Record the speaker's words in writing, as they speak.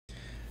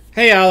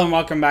Hey y'all, and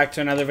welcome back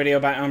to another video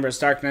by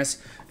UmbrasDarkness.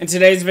 In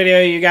today's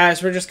video, you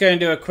guys, we're just going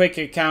to do a quick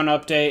account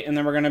update, and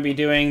then we're going to be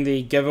doing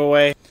the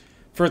giveaway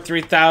for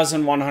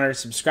 3,100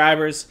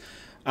 subscribers.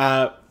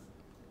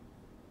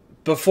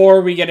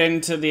 Before we get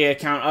into the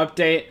account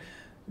update,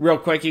 real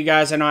quick, you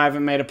guys, I know I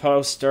haven't made a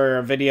post or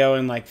a video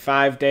in like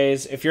 5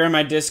 days. If you're in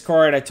my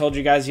Discord, I told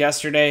you guys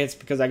yesterday, it's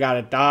because I got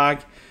a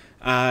dog.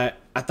 I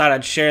thought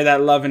I'd share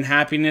that love and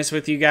happiness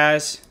with you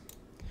guys.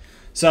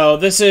 So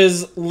this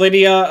is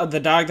Lydia,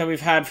 the dog that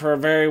we've had for a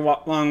very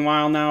long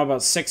while now,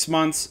 about 6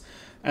 months.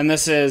 And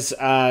this is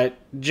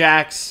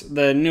Jax,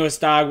 the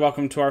newest dog.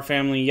 Welcome to our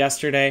family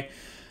yesterday.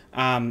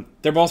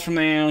 They're both from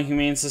the Animal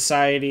Humane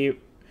Society.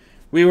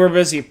 We were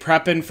busy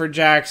prepping for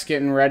Jax,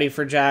 getting ready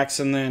for Jax,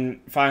 and then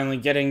finally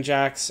getting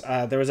Jax.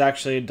 There was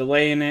actually a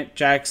delay in it.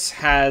 Jax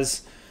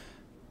has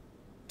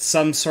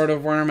some sort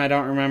of worm, I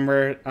don't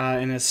remember,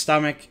 in his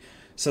stomach.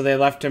 So they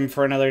left him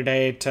for another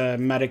day to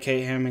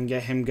medicate him and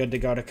get him good to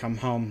go to come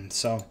home.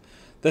 So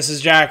this is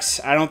Jax.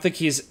 I don't think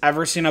he's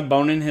ever seen a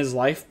bone in his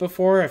life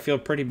before. I feel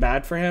pretty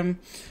bad for him.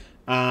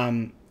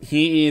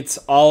 He eats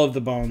all of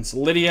the bones.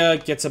 Lydia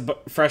gets a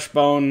fresh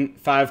bone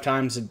 5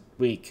 times a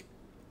week.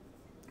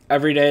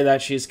 Every day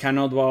that she's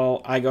kenneled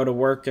while I go to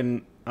work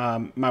and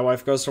my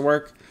wife goes to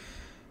work,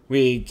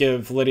 we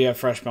give Lydia a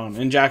fresh bone.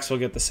 And Jax will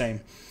get the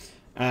same.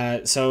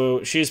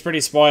 So she's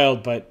pretty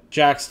spoiled, but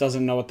Jax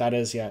doesn't know what that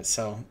is yet.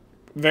 So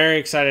very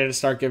excited to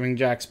start giving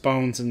Jax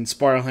bones and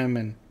spoil him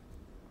and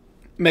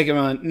make him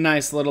a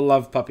nice little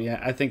love puppy.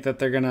 I think that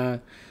they're going to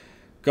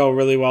go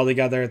really well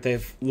together.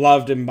 They've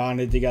loved and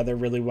bonded together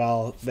really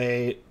well.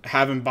 They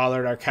haven't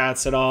bothered our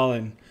cats at all,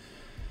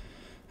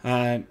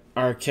 and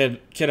our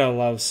kiddo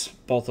loves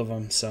both of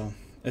them, so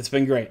it's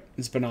been great.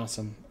 It's been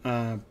awesome.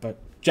 But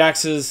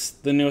Jax is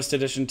the newest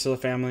addition to the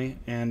family,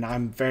 and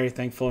I'm very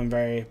thankful and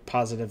very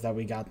positive that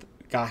we got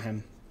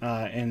him,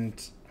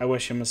 and I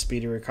wish him a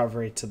speedy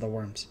recovery to the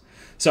worms.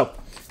 So,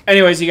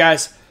 anyways, you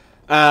guys,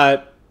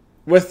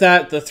 with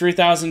that, the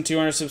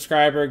 3,200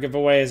 subscriber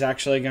giveaway is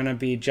actually going to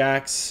be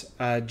Jax,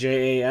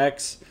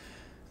 J-A-X.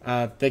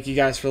 Thank you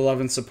guys for the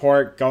love and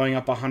support. Going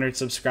up 100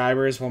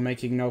 subscribers while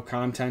making no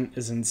content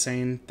is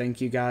insane.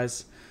 Thank you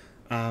guys.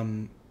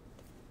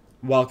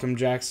 Welcome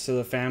Jax to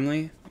the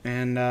family.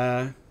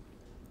 And,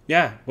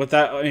 yeah,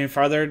 without any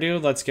further ado,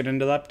 let's get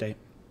into the update.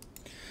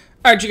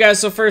 Alright, you guys,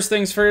 so first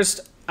things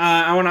first,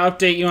 I want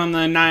to update you on the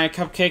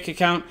NayaCupcake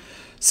account.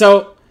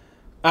 So,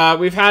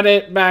 we've had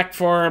it back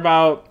for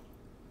about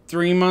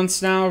 3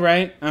 months now,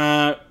 right?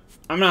 I'm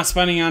not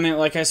spending on it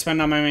like I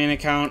spend on my main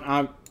account.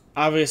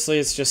 Obviously,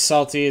 it's just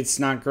salty. It's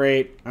not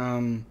great.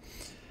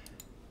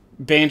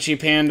 Banshee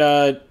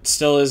Panda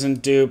still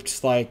isn't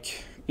duped.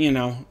 Like, you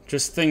know,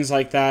 just things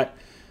like that.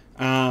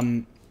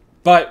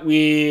 But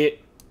we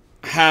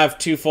have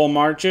 2 full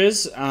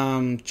marches.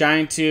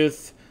 Giant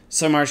Tooth,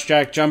 Submarch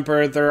Jack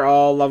Jumper, they're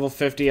all level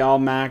 50, all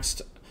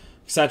maxed,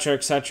 etc.,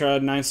 etc.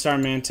 9-star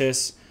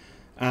Mantis.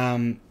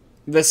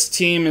 This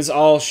team is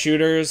all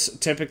shooters,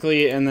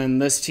 typically, and then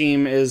this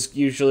team is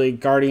usually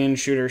Guardian,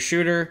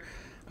 Shooter.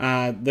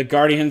 The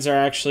Guardians are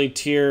actually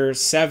tier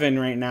 7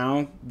 right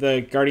now.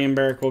 The Guardian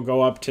Barrack will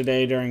go up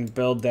today during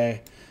build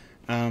day,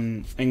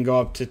 and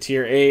go up to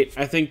tier 8.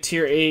 I think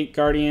tier 8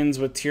 Guardians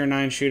with tier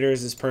 9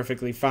 shooters is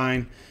perfectly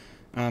fine.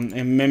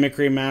 And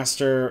Mimicry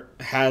Master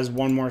has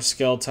one more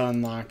skill to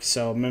unlock,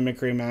 so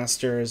Mimicry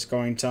Master is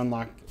going to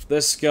unlock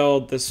this skill,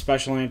 this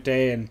special ant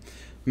day, and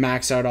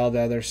max out all the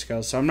other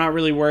skills. So I'm not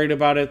really worried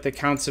about it. The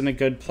count's in a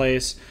good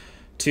place.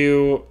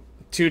 Two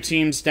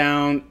teams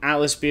down.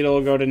 Atlas Beetle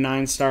will go to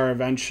 9-star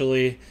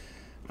eventually.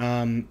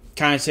 Kind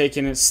of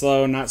taking it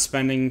slow, not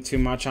spending too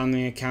much on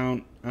the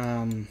account.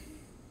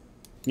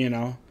 You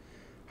know,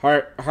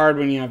 hard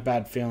when you have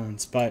bad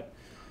feelings, but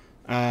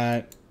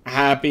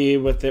happy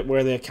with it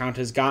where the account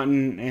has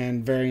gotten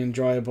and very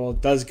enjoyable. It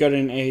does good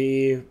in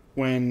AE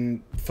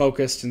when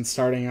focused and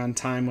starting on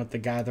time with the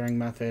gathering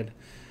method.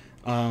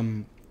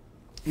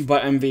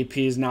 But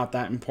MVP is not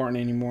that important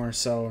anymore,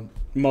 so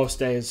most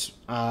days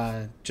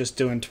just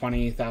doing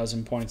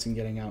 20,000 points and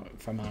getting out,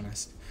 if I'm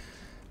honest.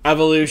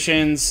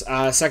 Evolutions,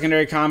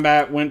 secondary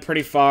combat, went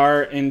pretty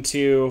far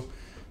into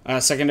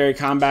secondary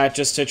combat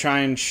just to try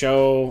and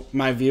show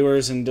my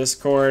viewers in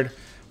Discord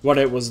what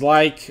it was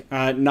like.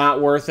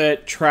 Not worth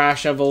it.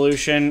 Trash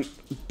evolution.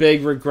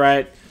 Big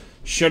regret.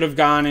 Should have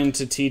gone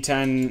into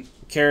T10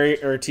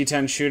 carry or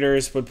T10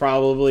 shooters would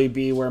probably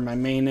be where my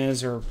main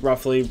is, or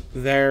roughly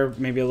there,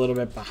 maybe a little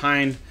bit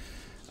behind,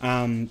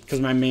 because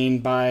my main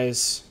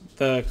buys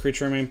the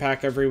creature remain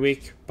pack every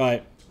week.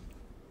 But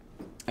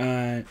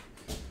yeah,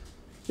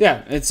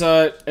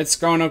 it's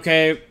going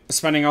okay.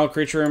 Spending all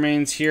creature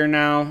remains here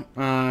now,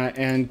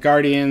 and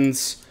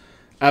Guardians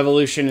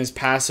evolution is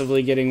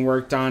passively getting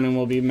worked on and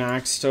will be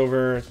maxed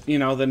over, you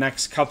know, the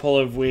next couple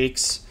of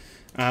weeks.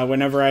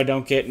 Whenever I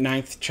don't get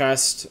 9th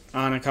chest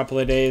on a couple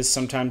of days,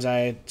 sometimes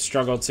I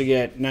struggle to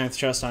get 9th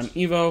chest on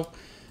Evo,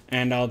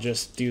 and I'll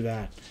just do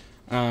that.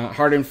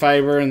 Hardened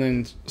Fiber, and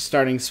then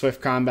starting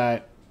Swift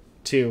Combat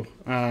 2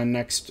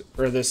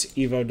 this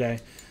Evo day.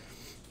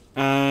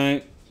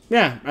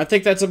 yeah, I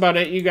think that's about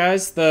it, you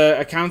guys. The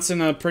account's in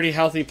a pretty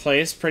healthy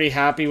place. Pretty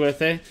happy with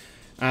it.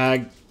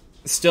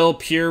 Still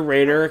pure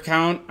Raider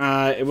account.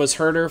 It was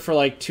herder for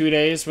like 2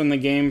 days when the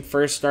game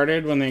first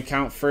started, when the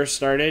account first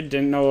started.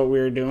 Didn't know what we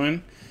were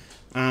doing.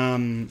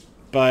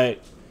 But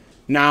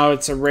now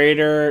it's a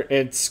Raider.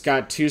 It's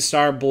got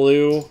 2-star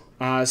blue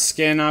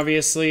skin,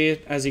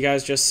 obviously, as you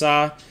guys just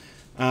saw.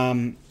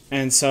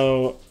 And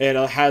so it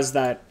has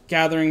that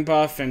gathering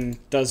buff and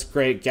does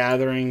great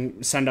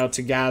gathering. Send out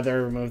to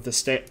gather, remove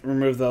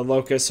the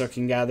locust so it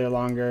can gather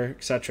longer,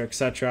 etc.,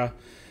 etc.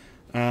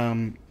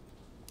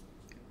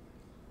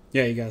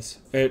 Yeah, you guys,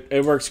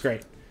 it works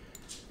great.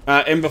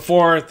 And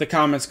before the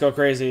comments go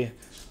crazy,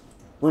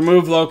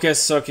 remove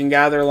locust so it can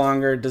gather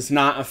longer does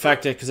not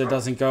affect it because it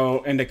doesn't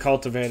go into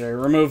cultivator.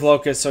 Remove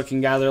locust so it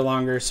can gather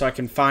longer so I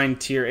can find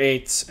tier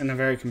 8s in a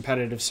very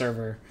competitive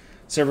server.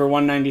 Server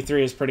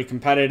 193 is pretty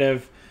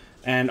competitive,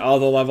 and all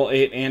the level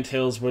 8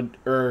 anthills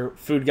or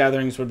food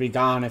gatherings would be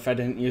gone if I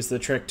didn't use the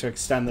trick to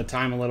extend the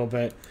time a little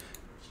bit.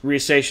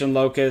 Restation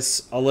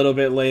locusts a little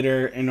bit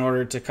later in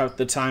order to cut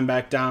the time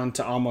back down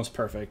to almost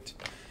perfect.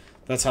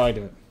 That's how I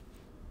do it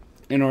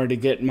in order to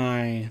get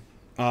my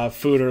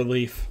food or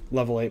leaf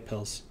level 8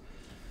 pills.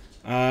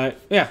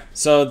 Yeah,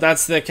 so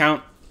that's the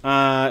account, the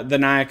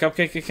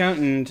NayaCupcake account,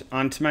 and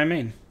on to my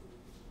main.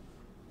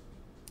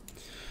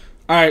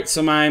 Alright,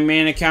 so my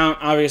main account,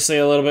 obviously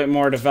a little bit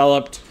more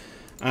developed.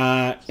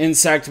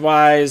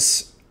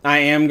 Insect-wise, I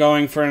am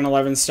going for an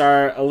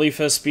 11-star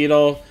Alephus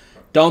beetle.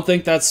 Don't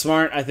think that's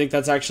smart. I think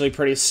that's actually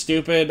pretty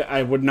stupid.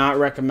 I would not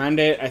recommend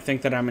it. I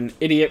think that I'm an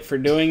idiot for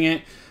doing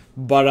it.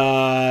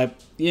 But,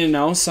 you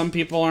know, some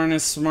people aren't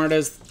as smart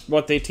as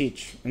what they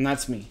teach, and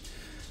that's me.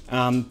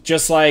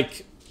 Just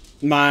like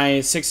my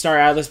 6-star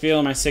Atlas Beetle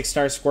and my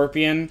 6-star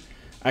Scorpion,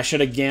 I should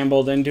have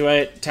gambled into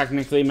it.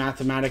 Technically,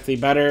 mathematically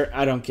better.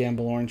 I don't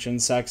gamble orange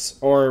insects,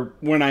 or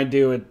when I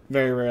do, it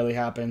very rarely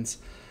happens.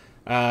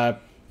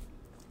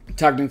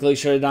 Technically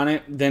should have done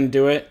it, didn't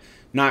do it.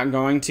 Not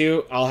going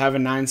to. I'll have a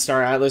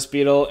 9-star Atlas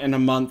Beetle in a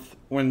month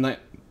when the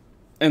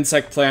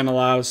insect plan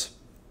allows.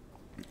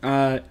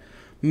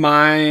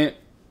 My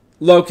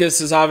Locust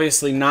is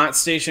obviously not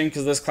stationed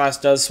because this class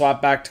does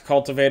swap back to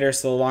Cultivator,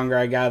 so the longer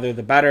I gather,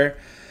 the better.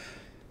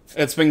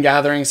 It's been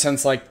gathering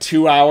since like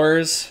 2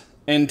 hours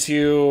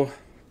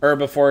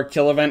before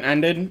Kill Event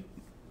ended.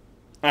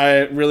 I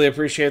really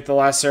appreciate the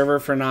last server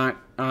for not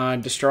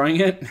destroying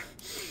it.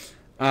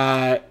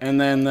 And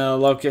then the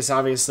Locust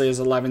obviously is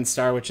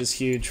 11-star, which is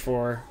huge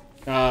for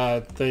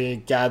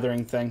the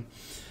gathering thing.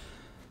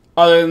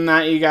 Other than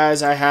that, you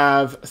guys, I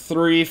have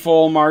 3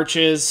 full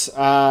marches,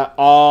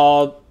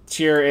 all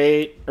tier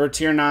 8 or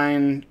tier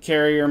 9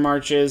 carrier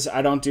marches.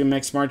 I don't do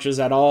mixed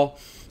marches at all.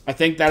 I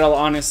think that'll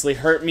honestly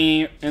hurt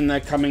me in the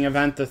coming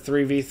event, the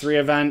 3v3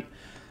 event.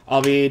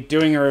 I'll be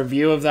doing a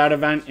review of that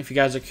event. If you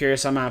guys are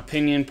curious on my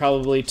opinion,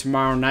 probably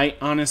tomorrow night,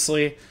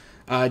 honestly.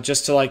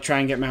 Just to like try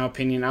and get my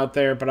opinion out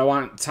there, but I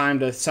want time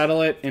to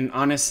settle it, and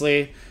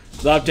honestly,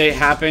 the update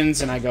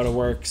happens and I go to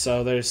work,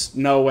 so there's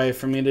no way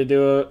for me to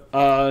do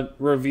a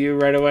review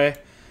right away,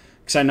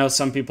 because I know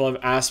some people have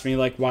asked me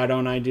like, why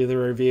don't I do the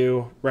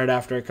review right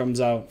after it comes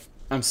out?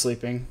 I'm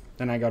sleeping,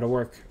 then I go to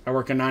work. I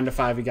work a 9 to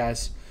 5, you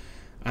guys.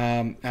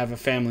 I have a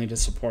family to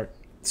support.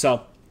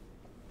 So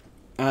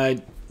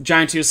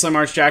Giant 2 Slim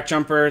Arch Jack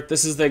Jumper,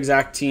 this is the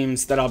exact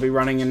teams that I'll be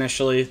running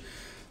initially.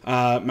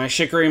 My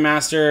Chicory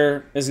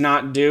Master is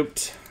not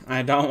duped.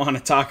 I don't want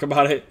to talk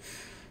about it.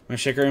 My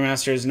Chicory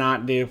Master is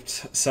not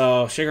duped.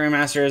 So Chicory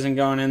Master isn't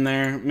going in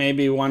there.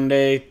 Maybe one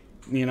day,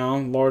 you know,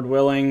 Lord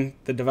willing,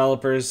 the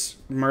developers'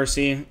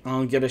 mercy,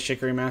 I'll get a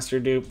Chicory Master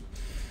dupe.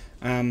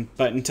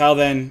 But until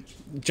then,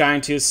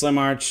 Giant 2 Slim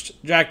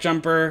Arched Jack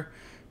Jumper,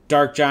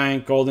 Dark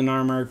Giant, Golden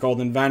Armor,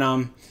 Golden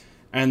Venom,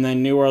 and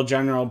then New World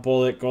General,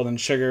 Bullet, Golden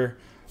Sugar.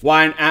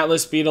 Why an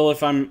Atlas Beetle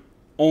if I'm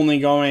only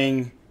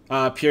going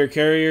pure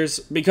carriers?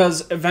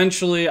 Because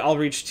eventually I'll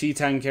reach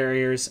T10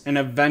 carriers, and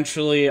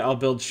eventually I'll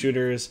build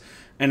shooters,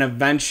 and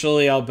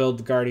eventually I'll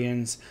build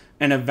guardians,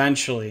 and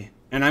eventually.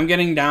 And I'm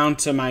getting down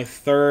to my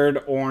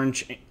 3rd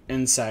orange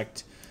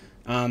insect.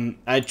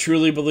 I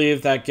truly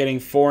believe that getting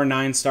 4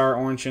 9-star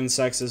orange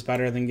insects is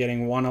better than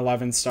getting 1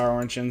 11-star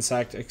orange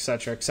insect,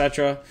 etc.,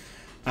 etc.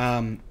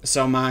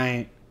 So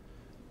my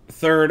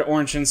 3rd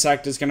orange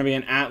insect is going to be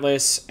an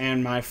Atlas,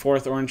 and my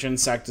 4th orange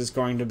insect is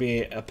going to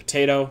be a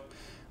potato.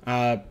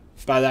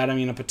 By that I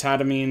mean a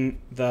potatomine,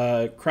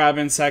 the crab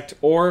insect,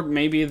 or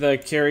maybe the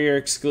carrier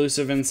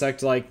exclusive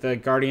insect like the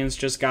Guardians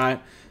just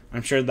got.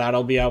 I'm sure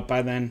that'll be out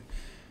by then.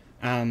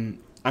 I'm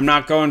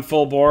not going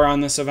full bore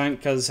on this event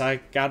because I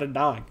got a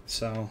dog.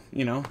 So,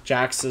 you know,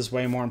 Jax is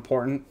way more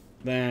important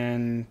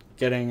than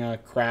getting a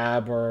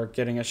crab or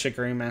getting a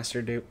Chicory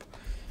Master dupe.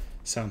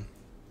 So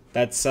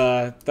that's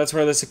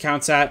where this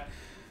account's at.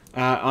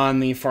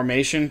 On the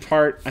formation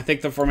part, I think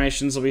the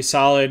formations will be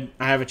solid.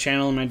 I have a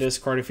channel in my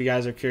Discord if you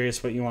guys are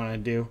curious what you want to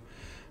do.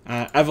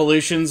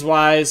 Evolutions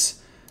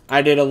wise,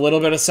 I did a little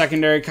bit of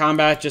secondary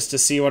combat just to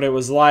see what it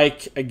was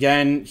like.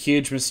 Again,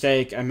 huge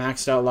mistake. I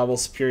maxed out level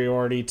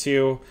superiority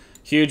too.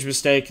 Huge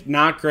mistake.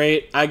 Not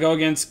great. I go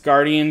against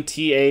Guardian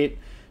T8,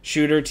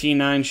 Shooter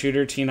T9,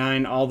 Shooter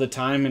T9 all the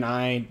time, and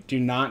I do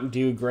not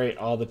do great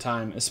all the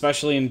time,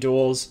 especially in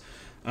duels.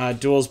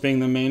 Duels being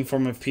the main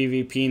form of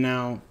PvP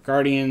now.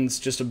 Guardians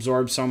just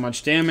absorb so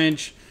much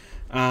damage.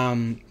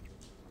 Yeah.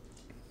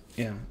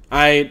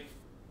 I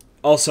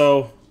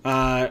also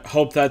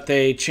hope that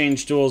they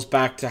change duels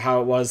back to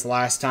how it was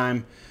last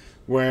time,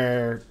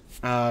 where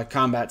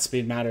combat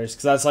speed matters,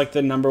 because that's like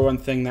the #1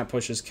 thing that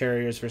pushes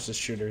carriers versus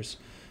shooters.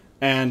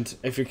 And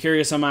if you're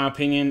curious on my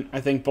opinion,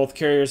 I think both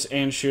carriers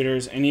and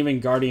shooters and even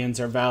guardians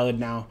are valid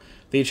now.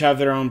 They each have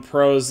their own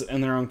pros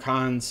and their own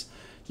cons.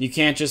 You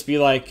can't just be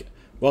like,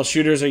 well,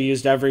 shooters are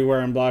used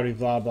everywhere and blah, blah,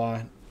 blah,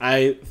 blah.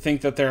 I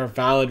think that there are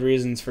valid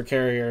reasons for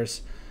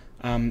carriers.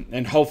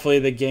 And hopefully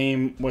the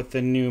game, with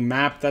the new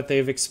map that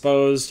they've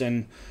exposed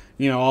and,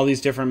 you know, all these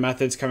different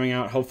methods coming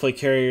out, hopefully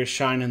carriers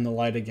shine in the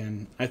light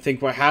again. I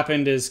think what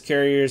happened is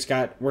carriers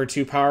were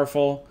too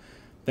powerful.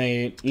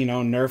 They, you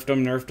know,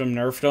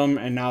 nerfed them,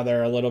 and now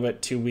they're a little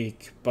bit too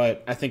weak.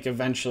 But I think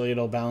eventually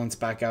it'll balance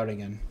back out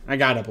again. I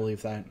gotta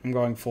believe that. I'm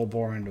going full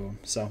bore into them.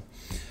 So,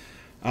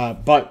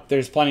 but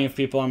there's plenty of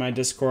people on my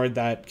Discord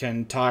that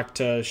can talk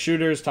to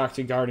shooters, talk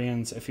to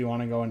guardians if you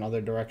want to go in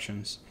other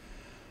directions.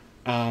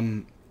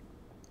 And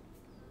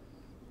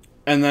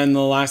then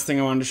the last thing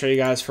I wanted to show you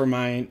guys for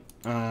my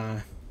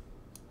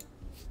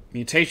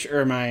mutation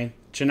or my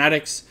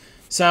genetics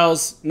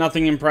cells,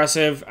 nothing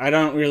impressive. I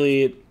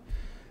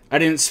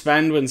didn't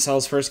spend when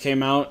cells first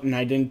came out, and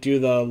I didn't do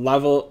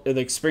the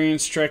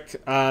experience trick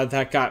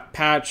that got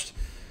patched.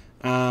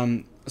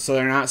 So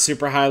they're not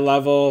super high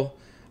level.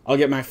 I'll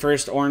get my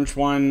first orange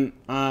one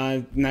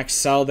next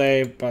cell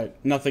day, but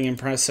nothing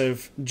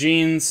impressive.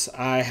 Genes,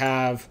 I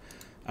have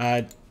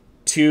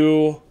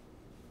 2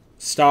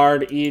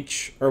 starred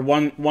each, or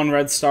one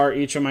red star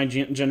each of my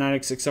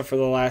genetics, except for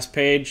the last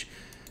page.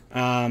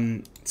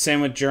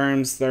 Same with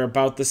germs. They're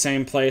about the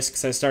same place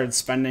because I started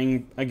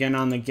spending again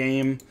on the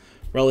game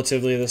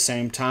relatively the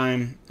same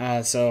time.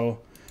 So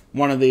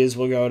one of these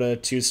will go to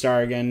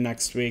 2-star again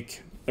next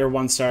week, or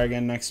 1-star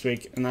again next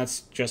week, and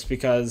that's just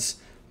because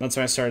that's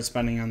when I started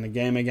spending on the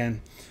game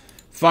again.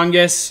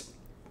 Fungus,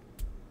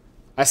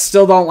 I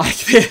still don't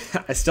like it.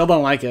 I still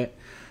don't like it.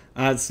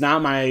 It's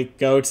not my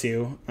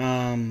go-to.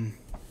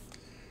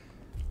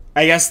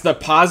 I guess the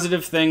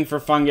positive thing for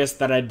fungus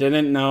that I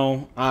didn't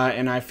know,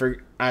 and I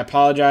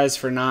apologize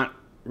for not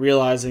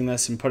realizing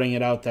this and putting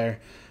it out there,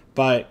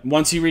 but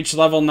once you reach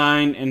level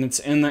 9 and it's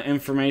in the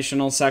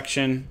informational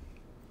section,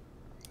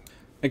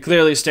 it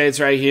clearly states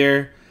right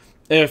here,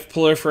 if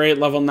proliferate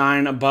level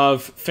 9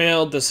 above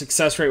failed, the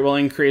success rate will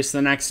increase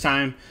the next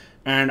time,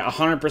 and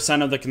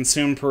 100% of the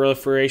consumed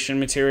proliferation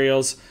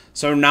materials,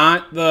 so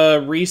not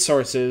the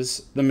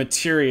resources, the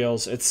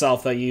materials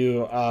itself that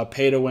you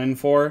pay to win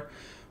for,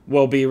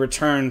 will be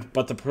returned,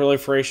 but the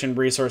proliferation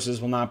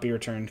resources will not be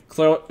returned.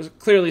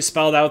 Clearly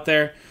spelled out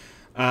there.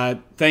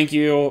 Thank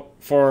you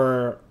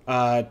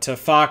to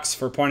Fox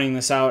for pointing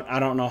this out. I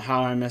don't know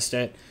how I missed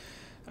it.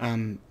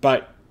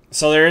 But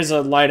so there is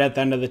a light at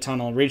the end of the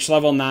tunnel. Reach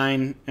level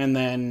 9, and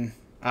then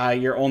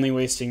you're only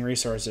wasting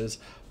resources.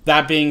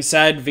 That being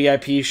said,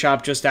 VIP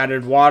shop just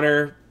added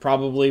water,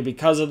 probably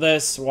because of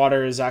this.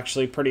 Water is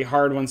actually pretty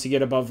hard once you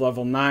get above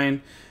level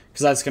 9,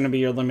 because that's going to be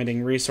your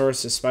limiting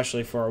resource,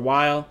 especially for a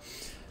while.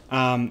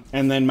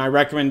 And then my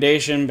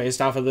recommendation,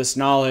 based off of this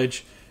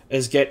knowledge,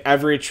 is get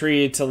every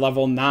tree to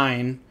level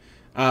 9,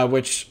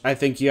 which I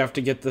think you have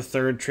to get the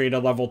 3rd tree to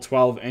level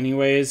 12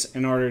 anyways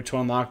in order to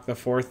unlock the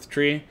 4th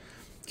tree.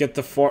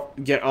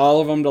 Get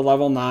all of them to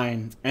level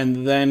 9,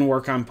 and then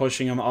work on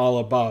pushing them all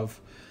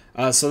above.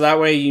 So that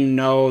way you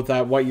know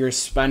that what you're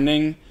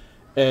spending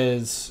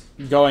is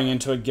going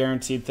into a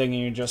guaranteed thing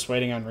and you're just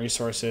waiting on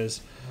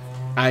resources.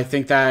 I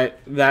think that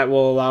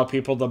will allow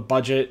people to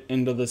budget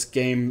into this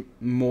game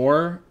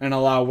more and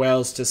allow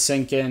whales to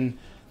sink in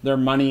their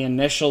money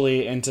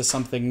initially into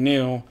something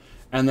new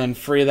and then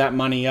free that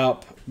money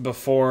up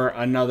before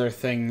another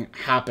thing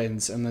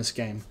happens in this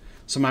game.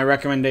 So my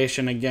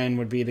recommendation again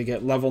would be to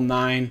get level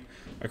 9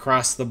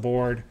 across the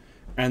board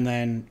and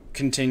then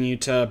continue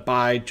to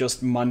buy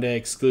just Monday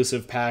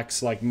exclusive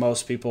packs like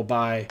most people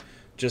buy,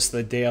 just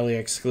the daily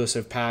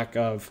exclusive pack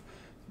of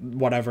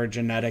whatever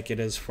genetic it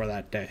is for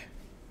that day.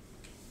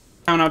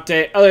 Account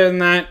update. Other than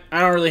that,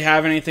 I don't really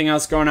have anything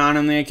else going on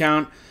in the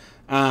account.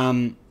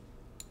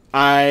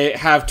 I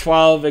have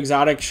 12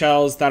 exotic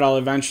shells that I'll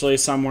eventually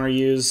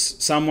use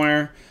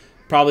somewhere.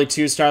 Probably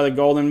 2-star the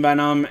golden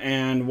venom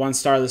and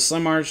 1-star the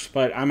slim arched,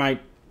 but I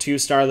might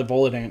 2-star the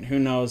bullet ant. Who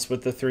knows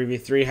with the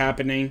 3v3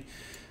 happening.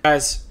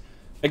 Guys,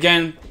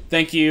 again,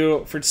 thank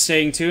you for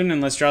staying tuned,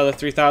 and let's draw the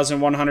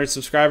 3,100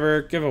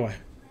 subscriber giveaway.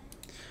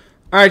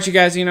 Alright, you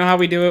guys, you know how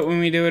we do it when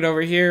we do it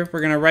over here. We're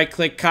going to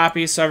right-click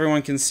copy so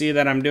everyone can see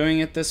that I'm doing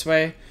it this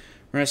way.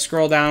 We're going to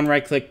scroll down,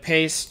 right-click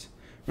paste.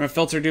 We're going to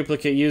filter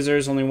duplicate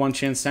users, only one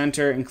chance to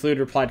enter. Include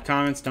replied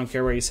comments, don't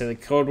care where you say the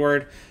code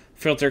word.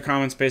 Filter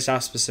comments based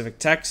off specific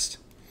text.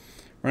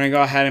 We're going to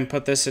go ahead and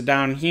put this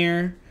down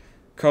here.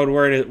 Code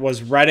word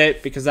was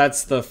Reddit because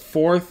that's the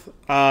 4th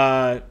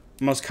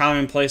most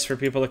common place for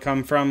people to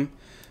come from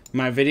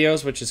my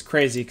videos, which is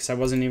crazy because I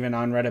wasn't even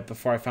on Reddit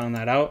before I found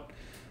that out.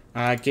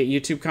 Get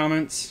YouTube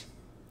comments.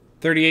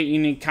 38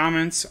 unique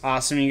comments.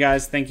 Awesome, you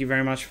guys. Thank you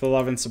very much for the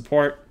love and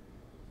support.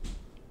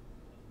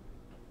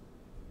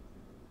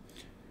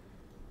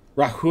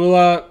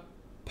 Rahula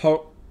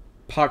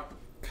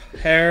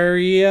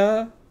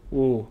Pakharia.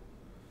 Ooh.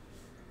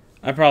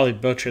 I probably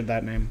butchered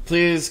that name.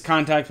 Please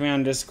contact me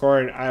on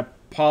Discord. I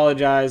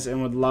apologize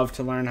and would love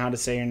to learn how to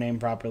say your name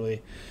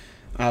properly.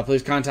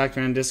 Please contact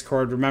me on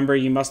Discord. Remember,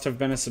 you must have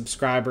been a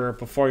subscriber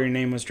before your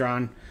name was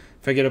drawn.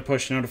 If I get a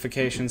push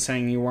notification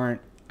saying you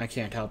weren't, I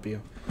can't help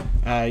you.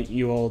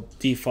 You will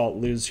default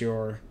lose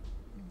your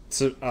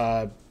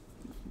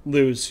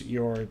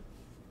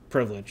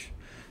privilege.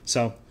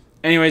 So,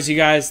 anyways, you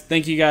guys,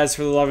 thank you guys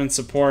for the love and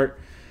support.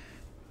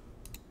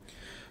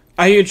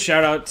 A huge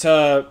shout out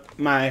to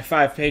my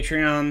 5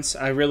 Patreons.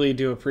 I really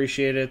do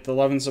appreciate it. The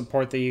love and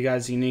support that you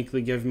guys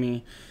uniquely give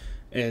me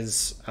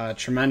is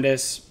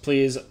tremendous.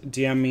 Please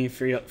DM me.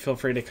 Feel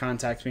free to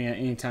contact me at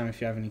any time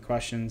if you have any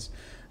questions.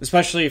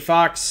 Especially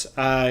Fox,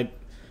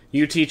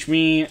 you teach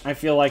me, I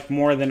feel like,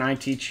 more than I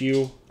teach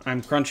you.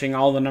 I'm crunching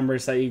all the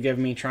numbers that you give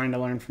me, trying to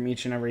learn from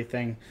each and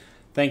everything.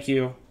 Thank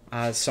you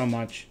so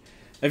much.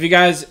 If you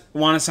guys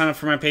want to sign up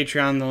for my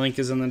Patreon, the link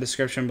is in the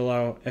description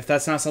below. If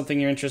that's not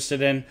something you're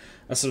interested in,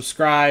 a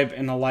subscribe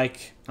and a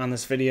like on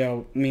this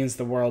video means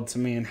the world to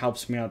me and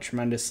helps me out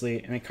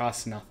tremendously, and it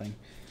costs nothing.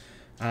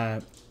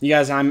 You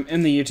guys, I'm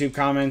in the YouTube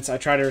comments. I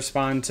try to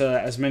respond to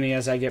as many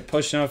as I get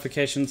push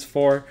notifications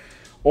for,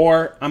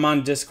 or I'm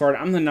on Discord.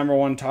 I'm the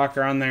 #1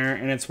 talker on there,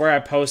 and it's where I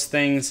post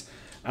things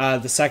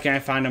the second I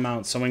find them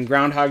out. So when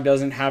Groundhog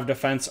doesn't have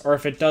defense, or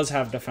if it does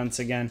have defense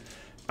again,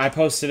 I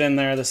post it in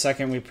there the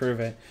second we prove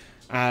it.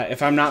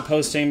 If I'm not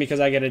posting because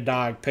I get a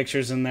dog,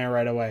 pictures in there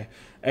right away.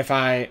 If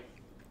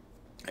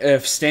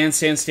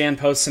Stan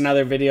posts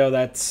another video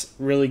that's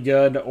really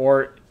good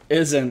or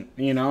isn't,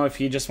 you know, if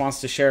he just wants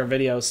to share a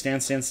video,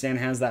 Stan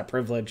has that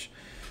privilege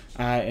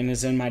and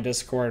is in my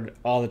Discord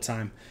all the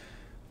time.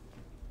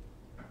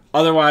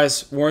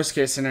 Otherwise, worst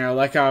case scenario,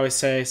 like I always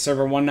say,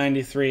 server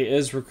 193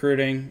 is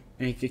recruiting,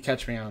 and you can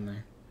catch me on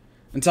there.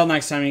 Until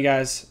next time, you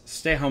guys,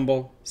 stay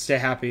humble, stay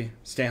happy,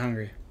 stay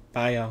hungry.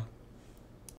 Bye, y'all.